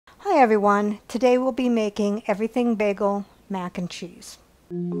everyone, today we'll be making Everything Bagel Mac and Cheese.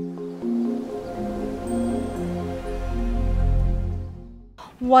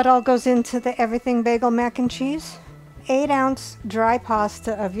 What all goes into the Everything Bagel Mac and Cheese? 8-ounce dry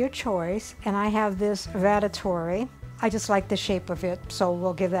pasta of your choice, and I have this ratatouille. I just like the shape of it, so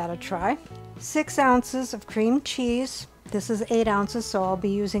we'll give that a try. 6 ounces of cream cheese. This is 8 ounces, so I'll be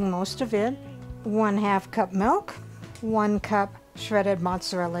using most of it. 1/2 cup milk. 1 cup shredded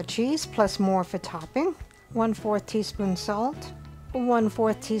mozzarella cheese, plus more for topping. 1/4 teaspoon salt.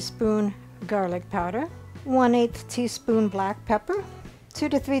 1/4 teaspoon garlic powder. 1/8 teaspoon black pepper. 2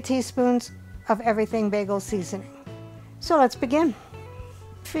 to 3 teaspoons of Everything Bagel seasoning. So let's begin.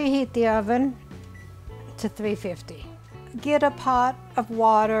 Preheat the oven to 350. Get a pot of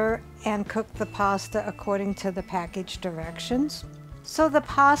water and cook the pasta according to the package directions. So the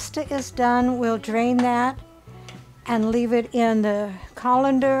pasta is done, we'll drain that and leave it in the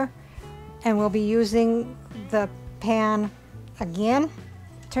colander, and we'll be using the pan again.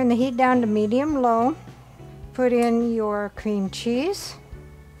 Turn the heat down to medium-low. Put in your cream cheese,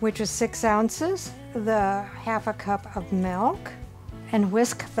 which is 6 ounces, the 1/2 cup of milk, and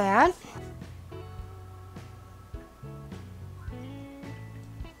whisk that.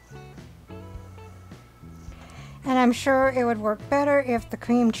 And I'm sure it would work better if the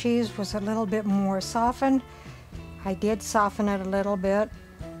cream cheese was a little bit more softened. I did soften it a little bit.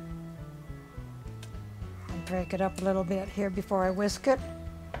 I'll break it up a little bit here before I whisk it.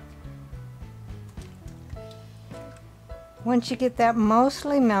 Once you get that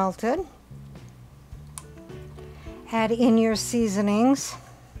mostly melted, add in your seasonings.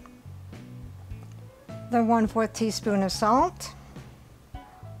 The 1/4 teaspoon of salt.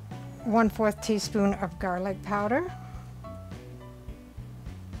 1/4 teaspoon of garlic powder.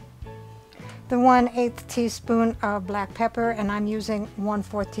 The 1/8 teaspoon of black pepper, and I'm using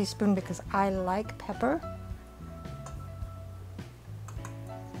 1/4 teaspoon because I like pepper.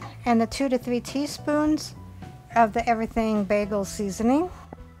 And the 2 to 3 teaspoons of the Everything Bagel seasoning.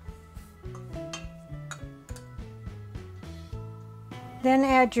 Then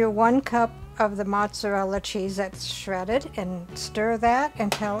add your 1 cup of the mozzarella cheese that's shredded and stir that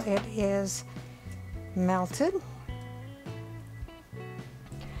until it is melted.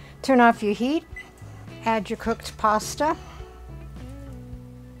 Turn off your heat. Add your cooked pasta.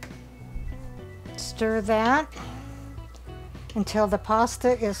 Stir that until the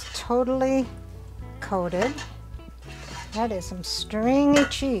pasta is totally coated. That is some stringy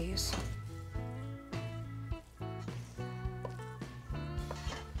cheese.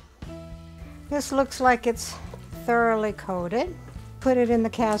 This looks like it's thoroughly coated. Put it in the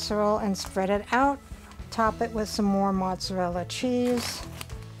casserole and spread it out. Top it with some more mozzarella cheese.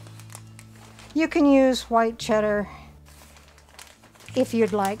 You can use white cheddar if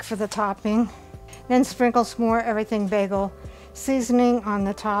you'd like for the topping. Then sprinkle some more Everything Bagel seasoning on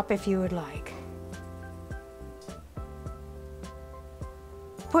the top if you would like.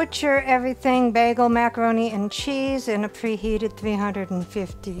 Put your Everything Bagel macaroni and cheese in a preheated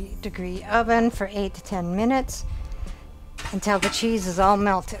 350-degree oven for 8 to 10 minutes until the cheese is all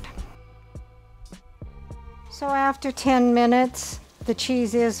melted. So after 10 minutes, the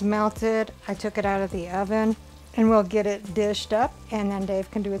cheese is melted. I took it out of the oven, and we'll get it dished up, and then Dave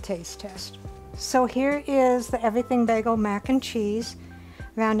can do a taste test. So here is the Everything Bagel Mac and Cheese.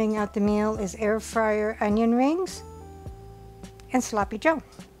 Rounding out the meal is air fryer onion rings and Sloppy Joe.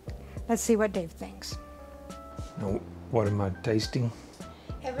 Let's see what Dave thinks. Now, what am I tasting?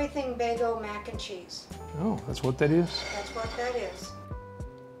 Everything Bagel Mac and Cheese. Oh, that's what that is? That's what that is.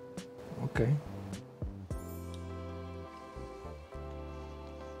 Okay.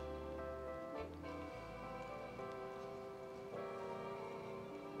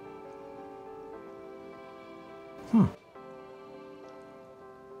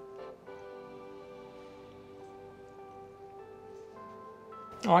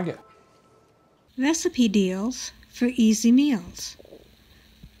 I like it. Recipe deals for easy meals.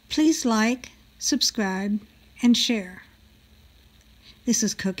 Please like, subscribe, and share. This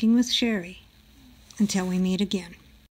is Cooking with Sherry. Until we meet again.